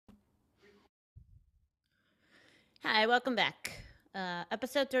Hi, welcome back.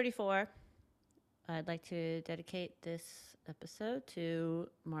 Episode 34. I'd like to dedicate this episode to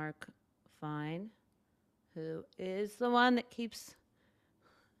Mark Fine, who is the one that keeps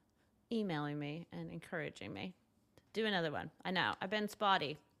emailing me and encouraging me to do another one. I know, I've been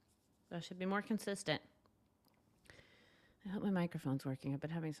spotty. I should be more consistent. I hope my microphone's working. I've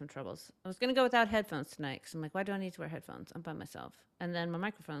been having some troubles. I was going to go without headphones tonight because I'm like, why do I need to wear headphones? I'm by myself. And then my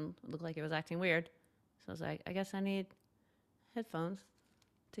microphone looked like it was acting weird. So I was like, I guess I need headphones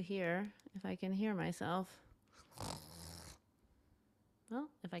to hear if I can hear myself. Well,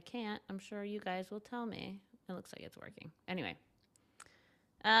 if I can't, I'm sure you guys will tell me. It looks like it's working. Anyway,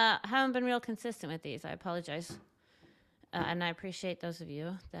 I haven't been real consistent with these. I apologize. And I appreciate those of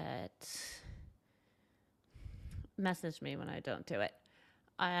you that message me when I don't do it.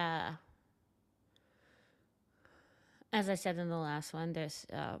 Uh, as I said in the last one, there's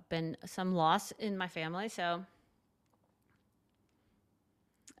been some loss in my family. So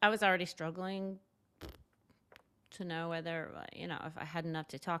I was already struggling to know whether, if I had enough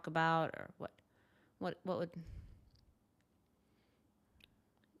to talk about or what would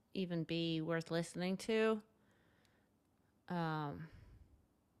even be worth listening to. Um,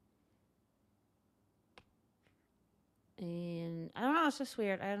 and I don't know, it's just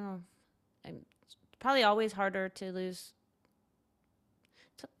weird. I don't know. It's probably always harder to lose.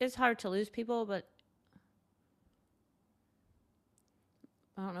 It's hard to lose people, but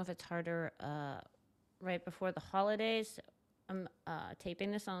I don't know if it's harder right before the holidays. I'm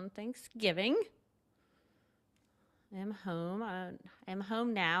taping this on Thanksgiving. I am home. I am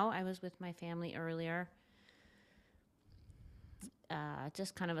home now. I was with my family earlier.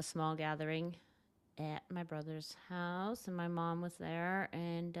 Just kind of a small gathering at my brother's house, and my mom was there,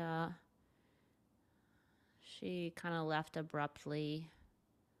 and she kind of left abruptly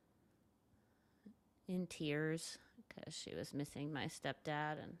in tears because she was missing my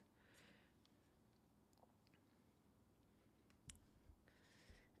stepdad.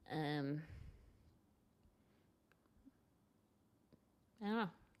 And um, I don't know.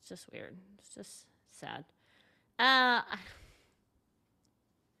 It's just weird. It's just sad. I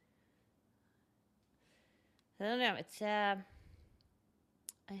don't know. It's I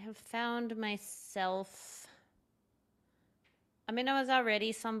have found myself. I mean, I was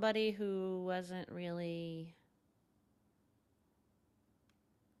already somebody who wasn't really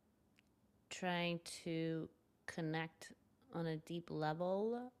trying to connect on a deep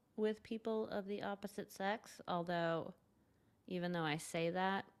level with people of the opposite sex. Although, even though I say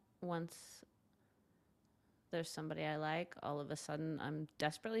that, once there's somebody I like, all of a sudden I'm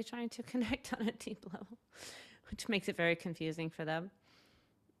desperately trying to connect on a deep level, which makes it very confusing for them.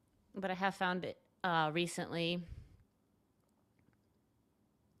 But I have found it recently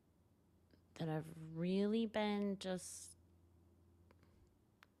that I've really been just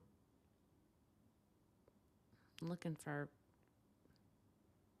looking for,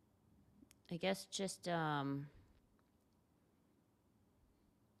 I guess, just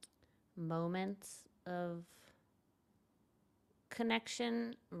moments of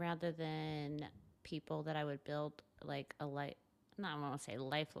connection rather than people that I would build like a life, not I want to say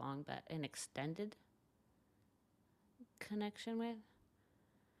lifelong, but an extended connection with.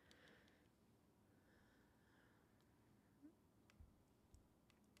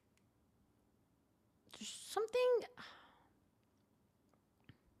 There's something.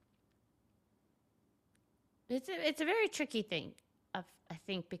 It's a very tricky thing, I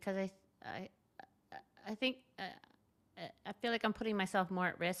think, because I I think I feel like I'm putting myself more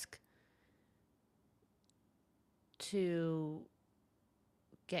at risk to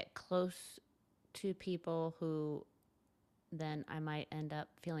get close to people who then I might end up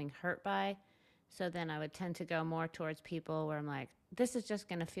feeling hurt by. So then I would tend to go more towards people where I'm like, this is just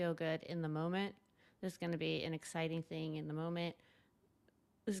going to feel good in the moment. This is going to be an exciting thing in the moment.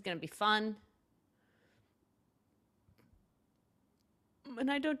 This is going to be fun. And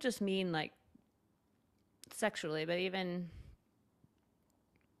I don't just mean like sexually, but even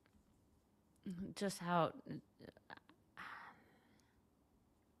just how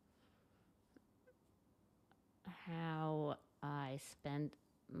I spend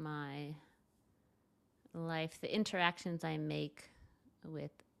my life, the interactions I make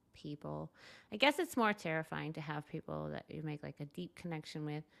with people. I guess it's more terrifying to have people that you make like a deep connection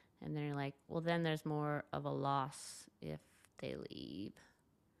with, and then you're like, well, then there's more of a loss if they leave.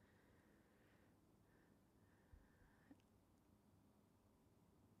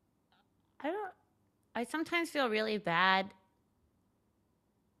 I don't, I sometimes feel really bad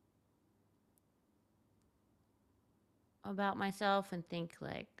about myself and think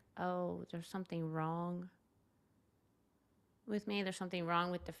like, oh, there's something wrong with me. There's something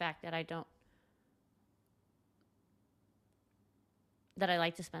wrong with the fact that I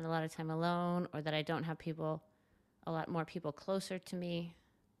like to spend a lot of time alone, or that I don't have a lot more people closer to me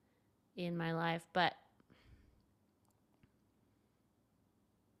in my life. But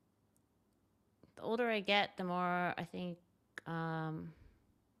the older I get, the more I think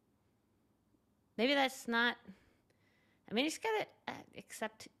maybe that's not. I mean, you just gotta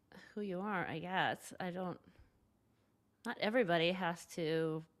accept who you are, I guess. Not everybody has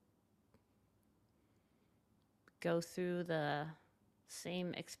to go through the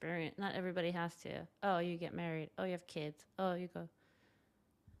same experience. Not everybody has to. Oh, you get married. Oh, you have kids. Oh, you go.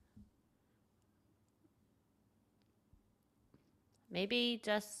 Maybe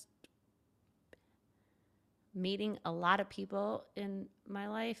just meeting a lot of people in my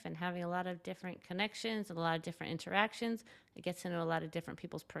life and having a lot of different connections and a lot of different interactions. I get to know a lot of different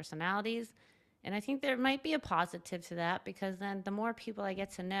people's personalities. And I think there might be a positive to that, because then the more people I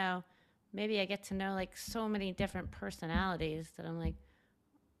get to know, maybe I get to know like so many different personalities that I'm like,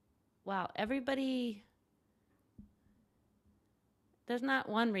 wow, there's not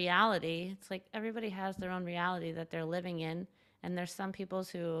one reality. It's like everybody has their own reality that they're living in. And there's some people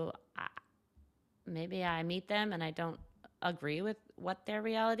who maybe I meet them and I don't agree with what their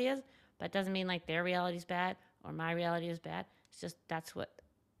reality is, but it doesn't mean like their reality is bad or my reality is bad. It's just that's what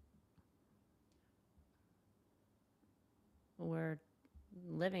we're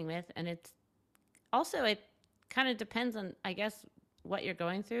living with. And it's also, it kind of depends on, I guess, what you're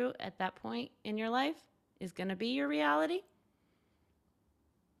going through at that point in your life is going to be your reality.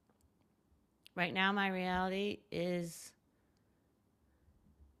 Right now, my reality is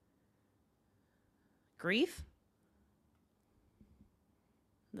grief.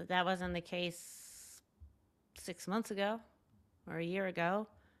 That wasn't the case 6 months ago or a year ago.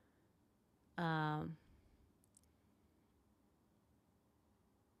 I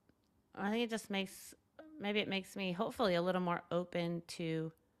think it makes me hopefully a little more open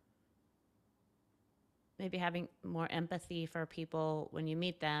to maybe having more empathy for people when you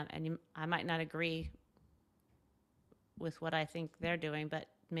meet them. And I might not agree with what I think they're doing, but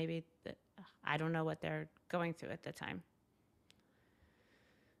maybe I don't know what they're going through at the time.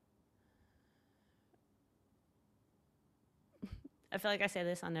 I feel like I say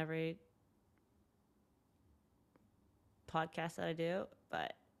this on every podcast that I do,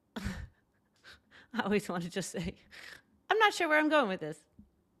 but I always want to just say, I'm not sure where I'm going with this,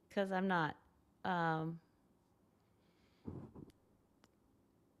 because I'm not.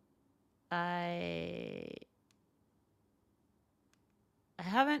 I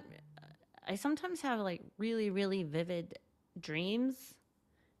haven't. I sometimes have like really, really vivid dreams,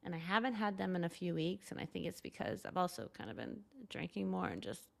 and I haven't had them in a few weeks. And I think it's because I've also kind of been drinking more and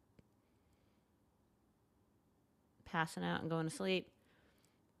just passing out and going to sleep.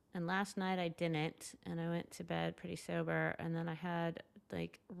 And last night I didn't, and I went to bed pretty sober. And then I had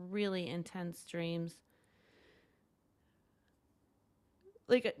like really intense dreams.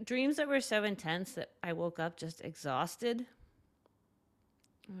 Like dreams that were so intense that I woke up just exhausted.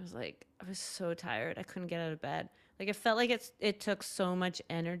 I was so tired. I couldn't get out of bed. Like it felt like it took so much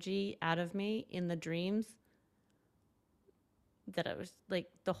energy out of me in the dreams that I was like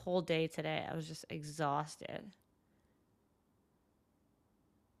the whole day today, I was just exhausted.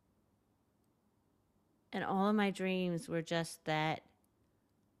 And all of my dreams were just that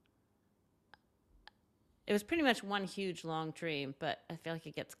it was pretty much one huge long dream, but I feel like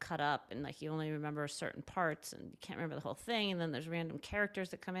it gets cut up and like you only remember certain parts and you can't remember the whole thing. And then there's random characters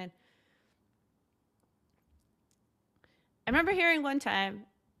that come in. I remember hearing one time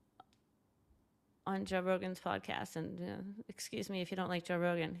on Joe Rogan's podcast, and excuse me if you don't like Joe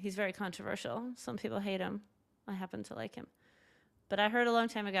Rogan, he's very controversial. Some people hate him. I happen to like him. But I heard a long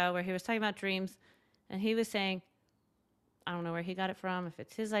time ago where he was talking about dreams, and he was saying, I don't know where he got it from, if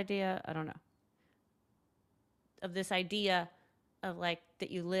it's his idea, I don't know, of this idea of like that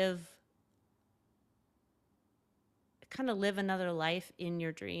you kind of live another life in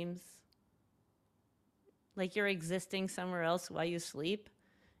your dreams. Like you're existing somewhere else while you sleep.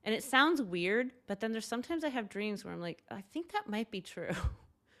 And it sounds weird, but then there's sometimes I have dreams where I'm like, I think that might be true.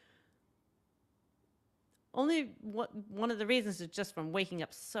 Only one of the reasons is just from waking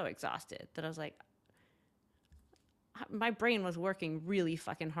up so exhausted that I was like, my brain was working really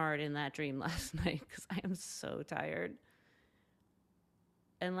fucking hard in that dream last night because I am so tired.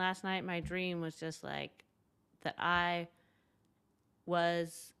 And last night, my dream was just like that I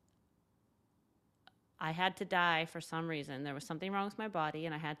had to die for some reason. There was something wrong with my body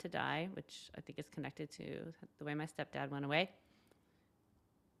and I had to die, which I think is connected to the way my stepdad went away.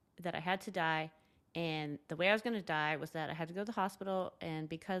 That I had to die. And the way I was going to die was that I had to go to the hospital. And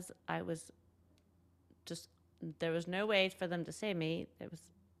because I was just, there was no way for them to save me. It was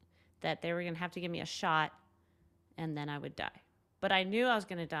that they were going to have to give me a shot and then I would die. But I knew I was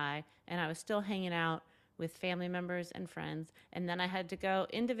going to die, and I was still hanging out with family members and friends. And then I had to go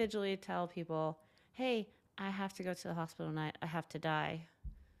individually tell people, hey, I have to go to the hospital tonight. I have to die.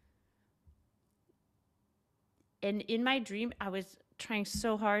 And in my dream, I was trying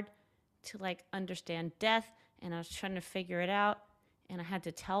so hard to like understand death, and I was trying to figure it out. And I had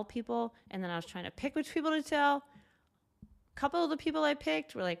to tell people, and then I was trying to pick which people to tell. A couple of the people I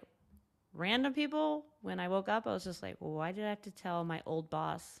picked were like random people. When I woke up, I was just like, well, why did I have to tell my old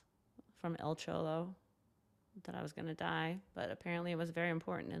boss from El Cholo that I was going to die? But apparently it was very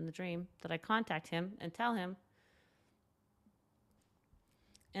important in the dream that I contact him and tell him.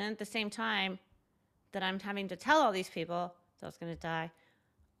 And at the same time that I'm having to tell all these people that I was going to die,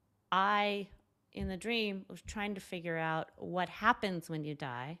 I, in the dream, was trying to figure out what happens when you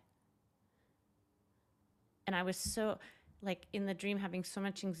die. And I was so, like, in the dream, having so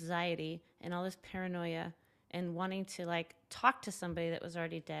much anxiety and all this paranoia and wanting to, like, talk to somebody that was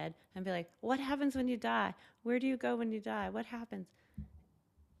already dead and be like, what happens when you die? Where do you go when you die? What happens?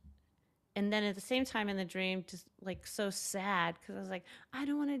 And then at the same time in the dream, just, like, so sad because I was like, I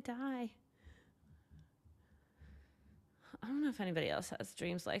don't want to die. I don't know if anybody else has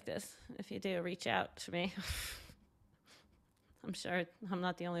dreams like this. If you do, reach out to me. I'm sure I'm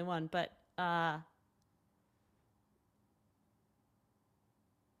not the only one, but and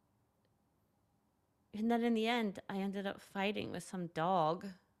then in the end, I ended up fighting with some dog.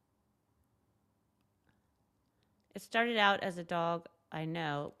 It started out as a dog I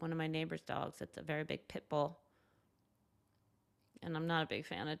know, one of my neighbor's dogs. It's a very big pit bull. And I'm not a big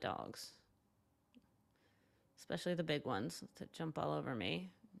fan of dogs, especially the big ones that jump all over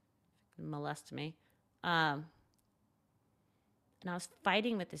me and molest me. And I was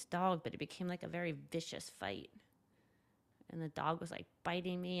fighting with this dog, but it became like a very vicious fight. And the dog was like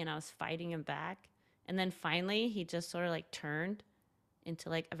biting me, and I was fighting him back. And then finally, he just sort of like turned into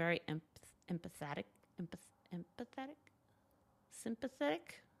like a very empathetic,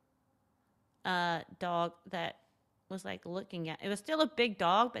 sympathetic dog that was like looking at. It was still a big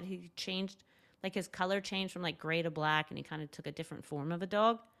dog, but he changed, like his color changed from like gray to black, and he kind of took a different form of a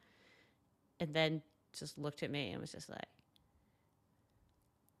dog. And then just looked at me and was just like,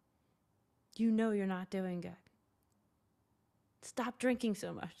 you know you're not doing good. Stop drinking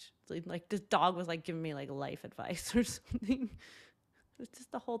so much. Like this dog was like giving me like life advice or something. It was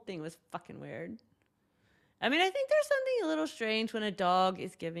just, the whole thing was fucking weird. I mean, I think there's something a little strange when a dog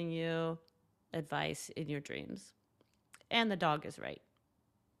is giving you advice in your dreams. And the dog is right.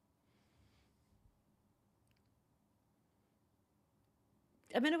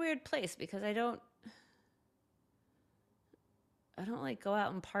 I'm in a weird place because I don't like go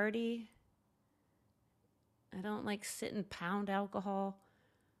out and party. I don't like sit and pound alcohol.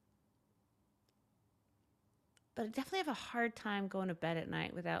 But I definitely have a hard time going to bed at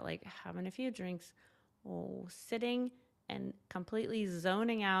night without like having a few drinks, sitting and completely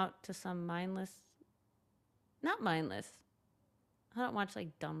zoning out to some mindless, not mindless. I don't watch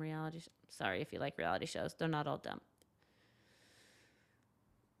like dumb reality shows. Sorry if you like reality shows, they're not all dumb.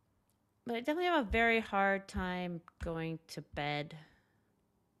 But I definitely have a very hard time going to bed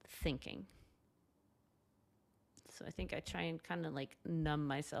thinking. So I think I try and kind of like numb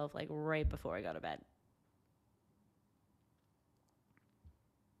myself like right before I go to bed.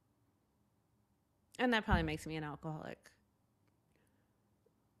 And that probably makes me an alcoholic.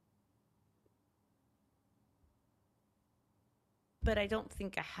 But I don't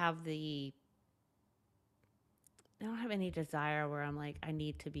think I don't have any desire where I'm like, I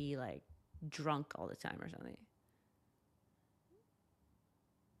need to be like drunk all the time or something.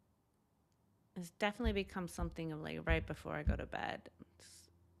 It's definitely become something of like right before I go to bed.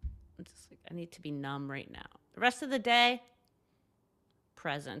 I'm just like, I need to be numb right now. The rest of the day,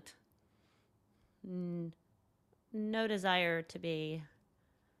 present. No desire to be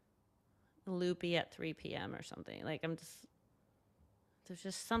loopy at 3 p.m. or something. Like, there's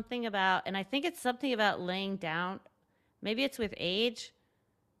just something about, and I think it's something about laying down. Maybe it's with age.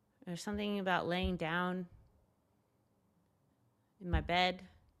 There's something about laying down in my bed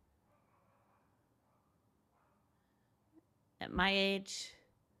at my age.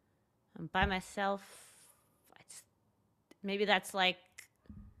 I'm by myself. Maybe that's like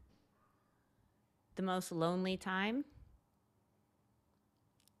the most lonely time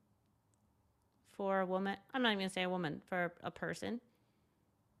for a woman. I'm not even going to say a woman, for a person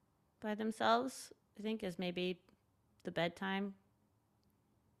by themselves, I think is maybe the bedtime.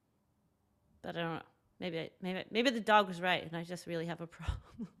 But I don't know. Maybe the dog was right, and I just really have a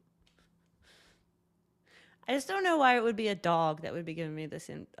problem. I just don't know why it would be a dog that would be giving me this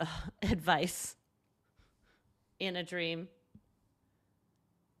advice in a dream.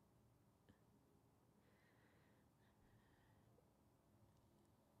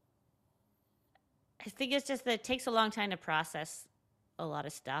 I think it's just that it takes a long time to process a lot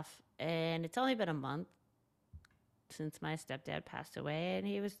of stuff, and it's only been a month since my stepdad passed away, and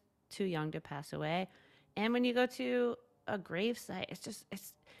he was too young to pass away. And when you go to a gravesite,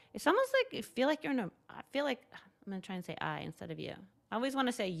 it's almost like you feel like you're in a. I feel like I'm gonna try and say I instead of you. I always want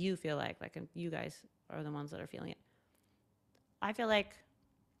to say you feel like you guys are the ones that are feeling it. I feel like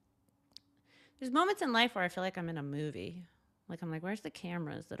there's moments in life where I feel like I'm in a movie. Like I'm like, where's the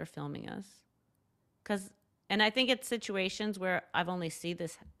cameras that are filming us? Because, and I think it's situations where I've only seen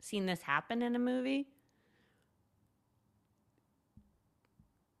this happen in a movie.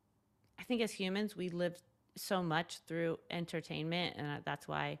 I think as humans, we live so much through entertainment, and that's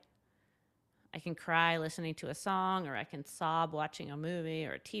why I can cry listening to a song, or I can sob watching a movie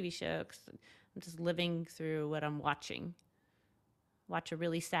or a TV show, because I'm just living through what I'm watching. Watch a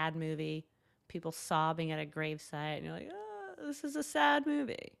really sad movie, people sobbing at a gravesite, and you're like, oh, this is a sad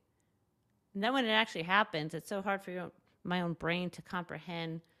movie. And then when it actually happens, it's so hard for my own brain to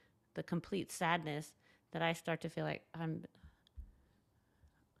comprehend the complete sadness that I start to feel like I'm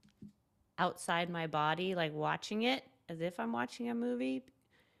outside my body, like watching it as if I'm watching a movie.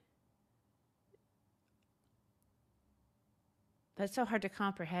 But it's so hard to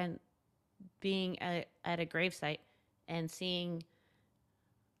comprehend being at a gravesite and seeing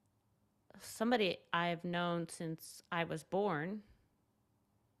somebody I've known since I was born,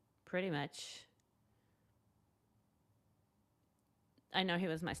 pretty much. I know he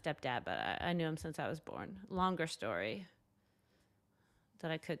was my stepdad, but I knew him since I was born. Longer story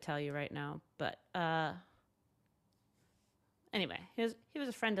that I could tell you right now. But anyway, he was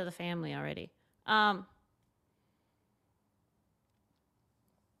a friend of the family already. And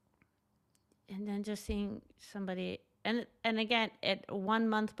then just seeing somebody, and again, at 1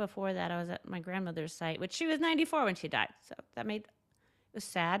 month before that, I was at my grandmother's site, which she was 94 when she died. So it was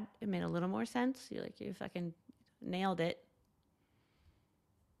sad. It made a little more sense. You fucking nailed it.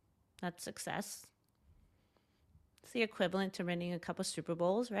 That's success. It's the equivalent to winning a couple Super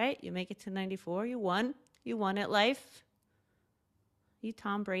Bowls, right? You make it to 94, you won. You won at life. You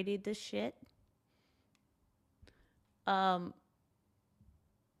Tom Brady'd this shit. But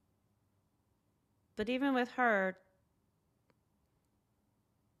even with her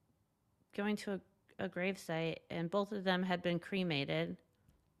going to a gravesite, and both of them had been cremated,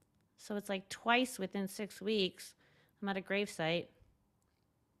 so it's like twice within 6 weeks, I'm at a gravesite.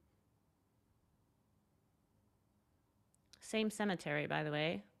 Same cemetery, by the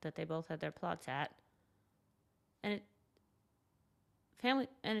way, that they both had their plots at. And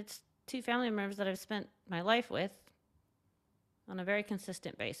it's two family members that I've spent my life with on a very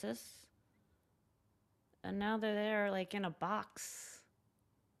consistent basis. And now they're there like in a box.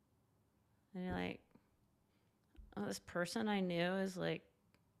 And you're like, oh, this person I knew is like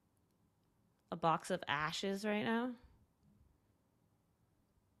a box of ashes right now.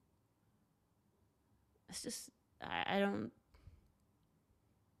 It's just, I don't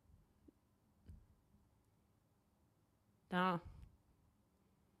know.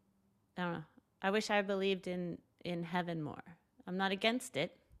 I don't know. I wish I believed in heaven more. I'm not against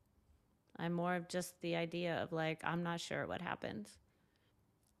it. I'm more of just the idea of like, I'm not sure what happens.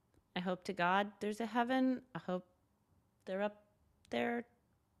 I hope to God there's a heaven. I hope they're up there,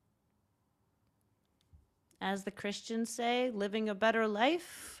 as the Christians say, living a better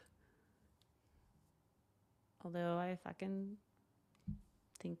life. Although I fucking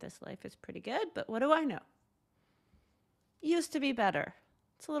think this life is pretty good, but what do I know? It used to be better.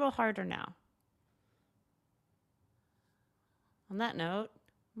 It's a little harder now. On that note,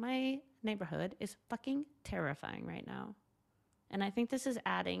 my neighborhood is fucking terrifying right now. And I think this is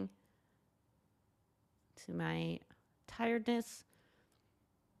adding to my tiredness.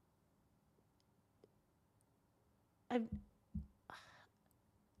 I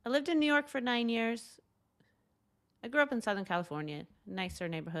lived in New York for 9 years. I grew up in Southern California, nicer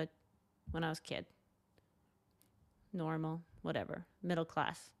neighborhood when I was a kid. Normal, whatever, middle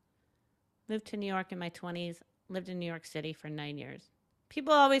class. Moved to New York in my 20s, lived in New York City for 9 years.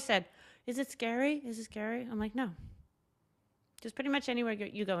 People always said, is it scary? Is it scary? I'm like, no. Just pretty much anywhere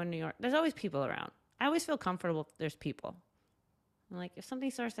you go in New York, there's always people around. I always feel comfortable if there's people. I'm like, if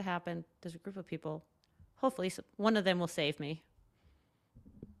something starts to happen, there's a group of people. Hopefully one of them will save me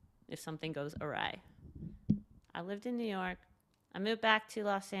if something goes awry. I lived in New York. I moved back to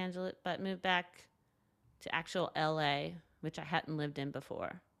Los Angeles, but moved back to actual LA, which I hadn't lived in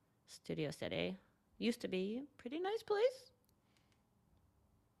before. Studio City. Used to be a pretty nice place.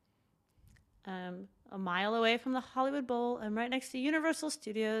 A mile away from the Hollywood Bowl. I'm right next to Universal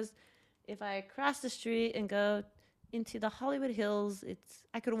Studios. If I cross the street and go into the Hollywood Hills,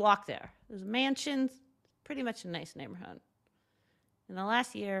 I could walk there. There's mansions, pretty much a nice neighborhood. In the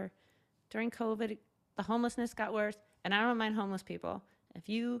last year, during COVID, the homelessness got worse, and I don't mind homeless people. If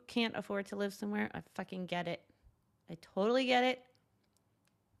you can't afford to live somewhere, I fucking get it. I totally get it.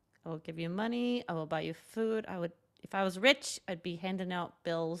 I will give you money. I will buy you food. If I was rich, I'd be handing out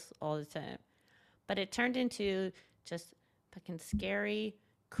bills all the time. But it turned into just fucking scary,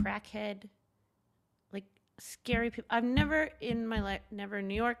 crackhead, like scary people. I've never in my life, never in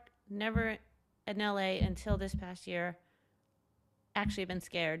New York, never in LA until this past year, actually been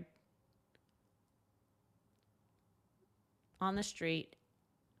scared on the street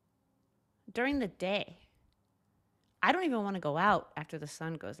during the day. I don't even want to go out after the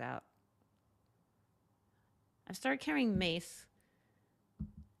sun goes out. I've started carrying mace.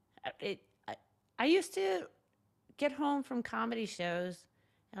 I used to get home from comedy shows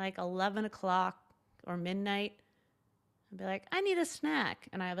at like 11 o'clock or midnight and be like, I need a snack.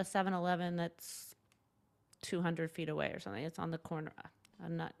 And I have a 7-Eleven that's 200 feet away or something. It's on the corner.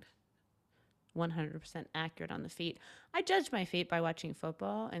 I'm not 100% accurate on the feet. I judge my feet by watching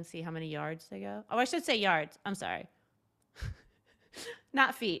football and see how many yards they go. Oh, I should say yards. I'm sorry.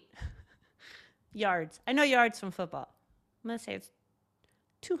 Not feet. Yards. I know yards from football. I'm going to say it's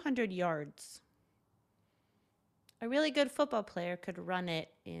 200 yards. A really good football player could run it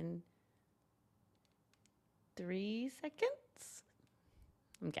in 3 seconds.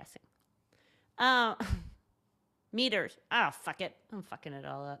 I'm guessing. Meters. Oh, fuck it. I'm fucking it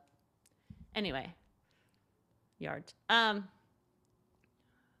all up. Anyway. Yards.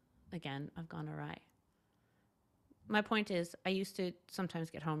 Again, I've gone awry. My point is, I used to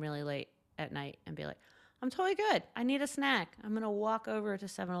sometimes get home really late at night and be like, I'm totally good. I need a snack. I'm going to walk over to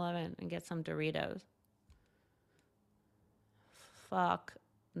 7-Eleven and get some Doritos. Fuck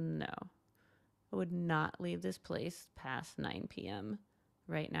no. I would not leave this place past 9 p.m.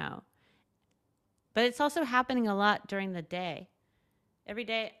 right now. But it's also happening a lot during the day. Every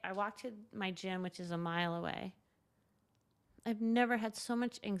day I walk to my gym, which is a mile away. I've never had so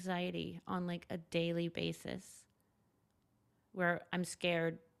much anxiety on like a daily basis where I'm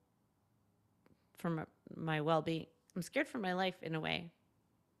scared for my well-being. I'm scared for my life in a way.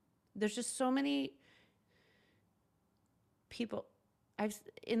 There's just so many people.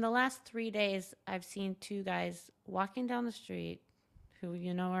 In the last 3 days, I've seen 2 guys walking down the street who,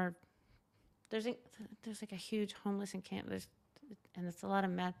 are, there's like a huge homeless encampment, and it's a lot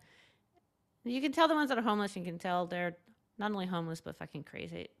of meth. You can tell the ones that are homeless, you can tell they're not only homeless, but fucking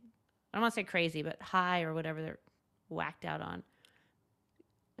crazy. I don't want to say crazy, but high or whatever they're whacked out on.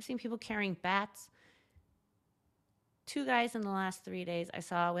 I've seen people carrying bats. 2 guys in the last 3 days I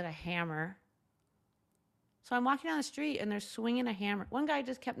saw with a hammer. So I'm walking down the street and they're swinging a hammer. One guy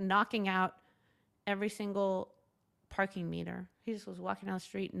just kept knocking out every single parking meter. He just was walking down the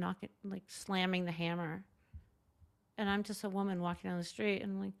street, slamming the hammer. And I'm just a woman walking down the street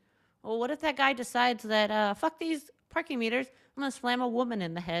and I'm like, well, what if that guy decides that, fuck these parking meters, I'm going to slam a woman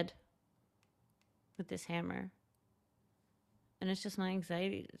in the head with this hammer. And it's just my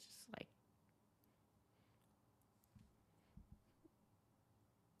anxiety. It's just like,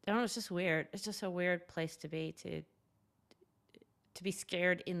 I don't know, it's just weird. It's just a weird place to be, to be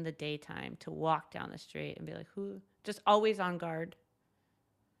scared in the daytime, to walk down the street and be like, just always on guard.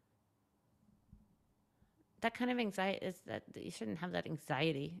 That kind of anxiety is that you shouldn't have that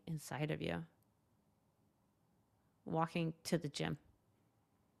anxiety inside of you. Walking to the gym.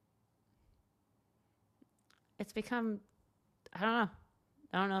 It's become, I don't know.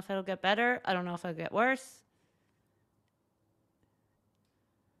 I don't know if it'll get better. I don't know if it'll get worse.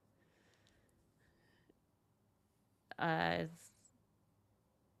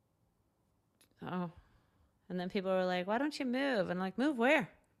 And then people were like, why don't you move? And I'm like, move where?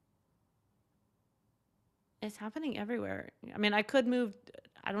 It's happening everywhere. I mean, I could move.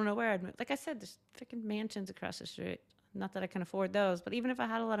 I don't know where I'd move. Like I said, there's freaking mansions across the street. Not that I can afford those, but even if I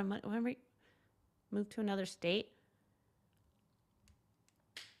had a lot of money, when we move to another state,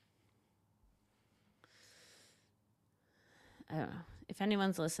 I don't know. If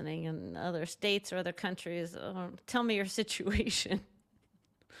anyone's listening in other states or other countries, tell me your situation.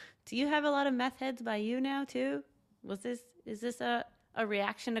 Do you have a lot of meth heads by you now too? Is this a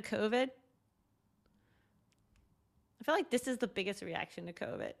reaction to COVID? I feel like this is the biggest reaction to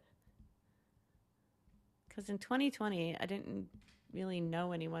COVID. Because in 2020, I didn't really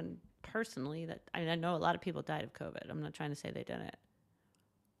know anyone personally that, I mean, I know a lot of people died of COVID. I'm not trying to say they didn't.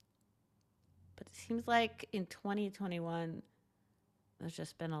 But it seems like in 2021, there's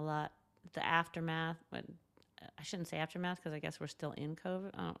just been a lot, the aftermath, when I shouldn't say aftermath because I guess we're still in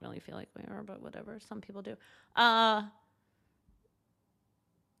COVID. I don't really feel like we are, but whatever. Some people do. I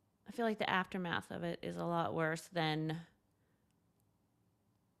feel like the aftermath of it is a lot worse than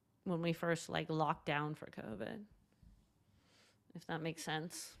when we first like locked down for COVID, if that makes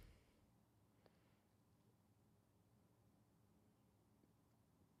sense.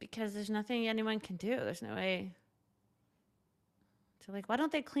 Because there's nothing anyone can do. There's no way to like, why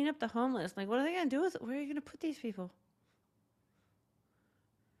don't they clean up the homeless? Like, what are they going to do with it? Where are you going to put these people?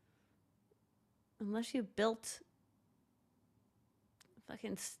 Unless you built a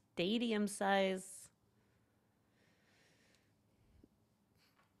fucking stadium size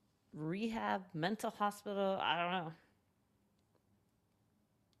rehab mental hospital. I don't know.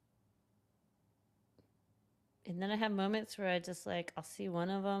 And then I have moments where I just like, I'll see one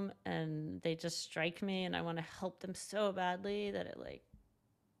of them and they just strike me and I want to help them so badly that it like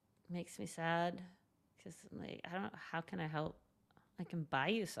makes me sad. Because like, I don't know, how can I help? I can buy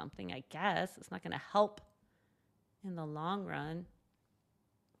you something, I guess. It's not going to help in the long run.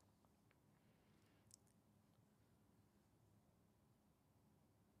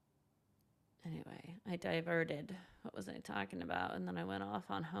 Anyway, I diverted. What was I talking about? And then I went off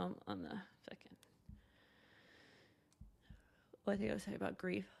on home on the second. What did I say about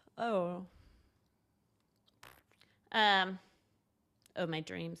grief? Oh, my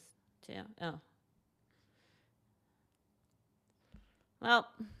dreams too. Oh, well,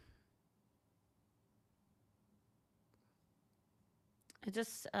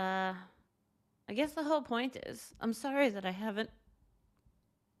 I guess the whole point is, I'm sorry that I haven't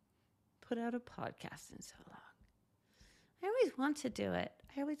put out a podcast in so long. I always want to do it.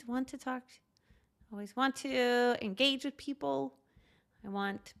 I always want to talk. I always want to engage with people. I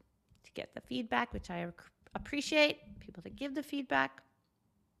want to get the feedback, which I appreciate, people to give the feedback.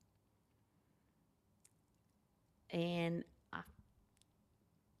 And I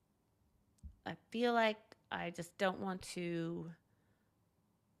feel like I just don't want to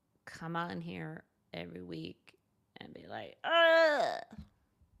come on here every week and be like,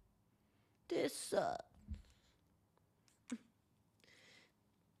 this sucks.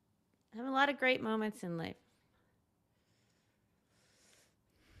 I have a lot of great moments in life.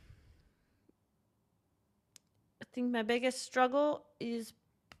 I think my biggest struggle is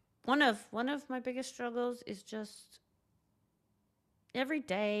one of my biggest struggles is just every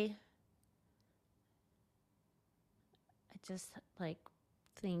day I just like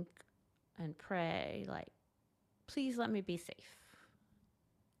think and pray like, please let me be safe.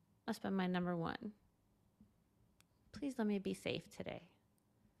 That's been my number one. Please let me be safe today.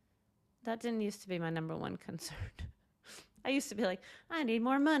 That didn't used to be my number one concern. I used to be like, I need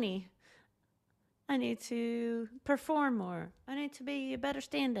more money. I need to perform more. I need to be a better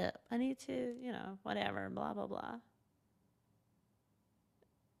stand-up. I need to, whatever, blah, blah, blah.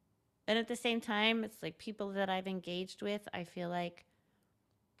 And at the same time, it's like people that I've engaged with, I feel like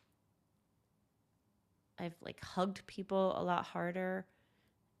I've like hugged people a lot harder.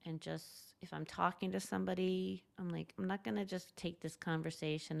 And just, if I'm talking to somebody, I'm like, I'm not going to just take this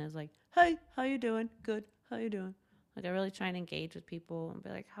conversation as like, hey, how you doing? Good. How you doing? Like, I really try and engage with people and be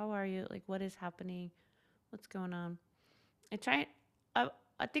like, how are you? Like, what is happening? What's going on? I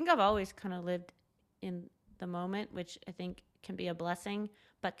think I've always kind of lived in the moment, which I think can be a blessing,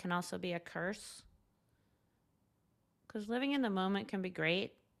 but can also be a curse. Because living in the moment can be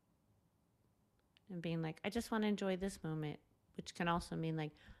great. And being like, I just want to enjoy this moment, which can also mean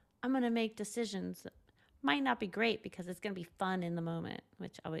like, I'm going to make decisions that might not be great because it's going to be fun in the moment,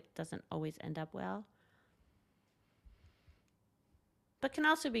 which doesn't always end up well. But can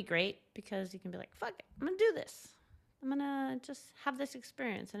also be great because you can be like, fuck it, I'm going to do this. I'm going to just have this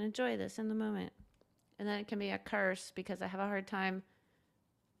experience and enjoy this in the moment. And then it can be a curse because I have a hard time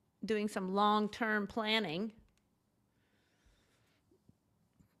doing some long-term planning.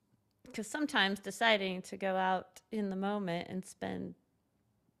 Because sometimes deciding to go out in the moment and spend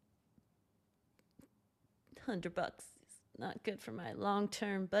 $100 is not good for my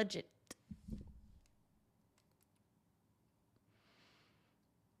long-term budget.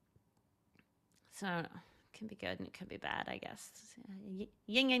 So I don't know. It can be good and it can be bad, I guess.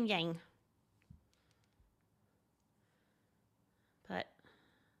 Yin and yang. But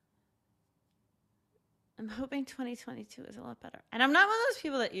I'm hoping 2022 is a lot better. And I'm not one of those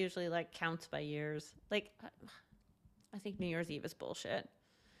people that usually like counts by years. Like, I think New Year's Eve is bullshit.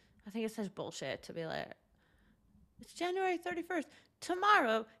 I think it's such bullshit to be like, It's January 31st.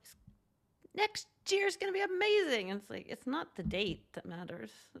 Tomorrow, next year's going to be amazing. And it's like, it's not the date that matters.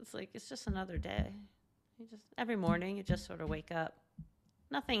 It's like, it's just another day. Every morning, you just sort of wake up.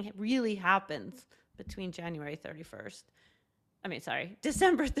 Nothing really happens between January 31st.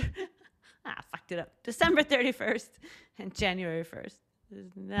 December. Fucked it up. December 31st and January 1st.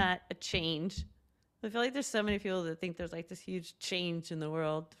 There's not a change. I feel like there's so many people that think there's like this huge change in the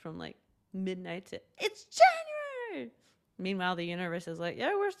world from like midnight to it's January. Meanwhile, the universe is like,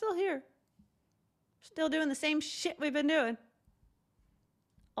 yeah, we're still here. Still doing the same shit we've been doing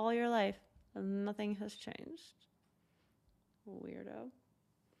all your life. And nothing has changed. Weirdo.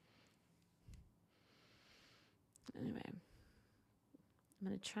 Anyway, I'm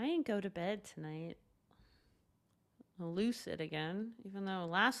going to try and go to bed tonight lucid again, even though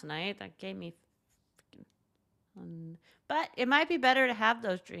last night that gave me but it might be better to have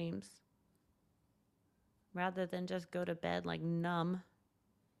those dreams rather than just go to bed like numb.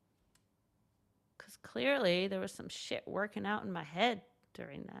 Because clearly there was some shit working out in my head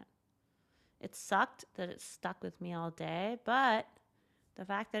during that. It sucked that it stuck with me all day, but the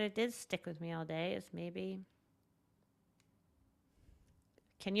fact that it did stick with me all day is maybe...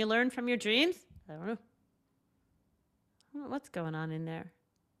 Can you learn from your dreams? I don't know. I don't know what's going on in there.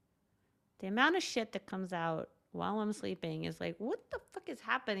 The amount of shit that comes out while I'm sleeping is like, what the fuck is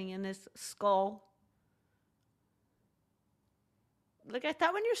happening in this skull? Like, I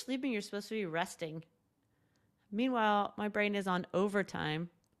thought when you're sleeping, you're supposed to be resting. Meanwhile, my brain is on overtime.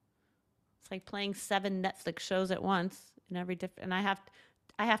 It's like playing 7 Netflix shows at once in every different, and I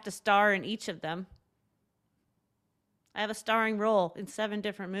have to star in each of them. I have a starring role in 7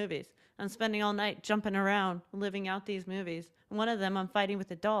 different movies. I'm spending all night jumping around, living out these movies. One of them, I'm fighting with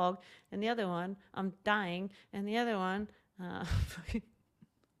a dog, and the other one, I'm dying, and the other one,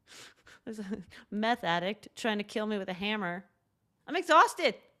 there's a meth addict trying to kill me with a hammer. I'm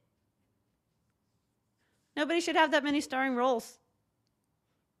exhausted. Nobody should have that many starring roles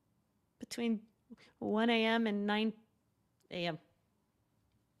between 1 a.m. and 9 a.m.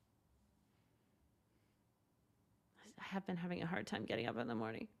 I have been having a hard time getting up in the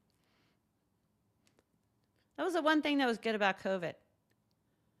morning. That was the one thing that was good about COVID.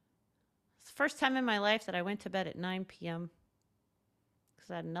 It's the first time in my life that I went to bed at 9 p.m. because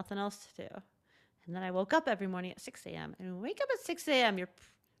I had nothing else to do. And then I woke up every morning at 6 a.m. And when you wake up at 6 a.m., you're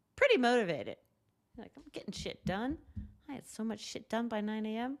pretty motivated. You're like, I'm getting shit done. I had so much shit done by 9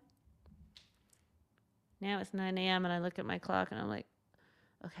 a.m. Now it's 9 a.m. and I look at my clock and I'm like,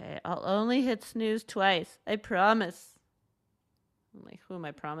 okay, I'll only hit snooze twice. I promise. I'm like, who am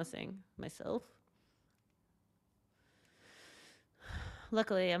I promising? Myself?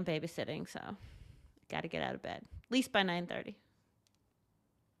 Luckily, I'm babysitting, so I got to get out of bed. At least by 9:30.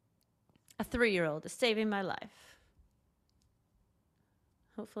 A 3-year-old is saving my life.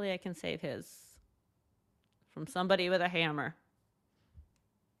 Hopefully I can save his from somebody with a hammer.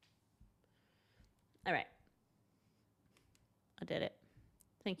 All right. I did it.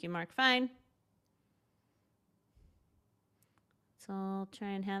 Thank you, Mark Fine. So I'll try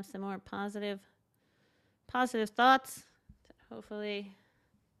and have some more positive thoughts. Hopefully,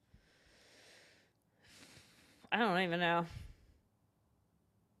 I don't even know.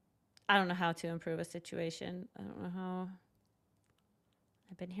 I don't know how to improve a situation. I don't know how.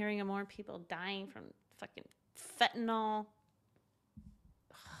 I've been hearing of more people dying from fucking fentanyl.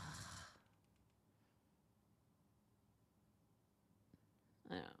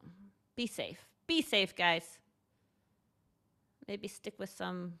 I don't know. Be safe. Be safe, guys. Maybe stick with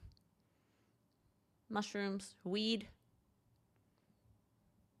some mushrooms, weed.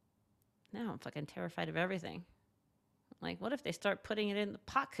 Now I'm fucking terrified of everything. Like, what if they start putting it in the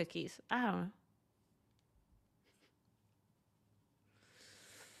pot cookies? I don't know.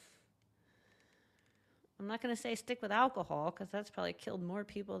 I'm not going to say stick with alcohol because that's probably killed more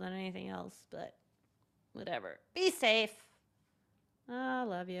people than anything else, but whatever. Be safe. I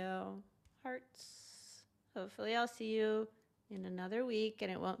love you. Hearts. Hopefully I'll see you in another week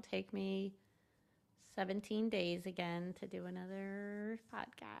and it won't take me 17 days again to do another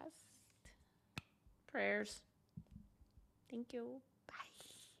podcast. Prayers. Thank you.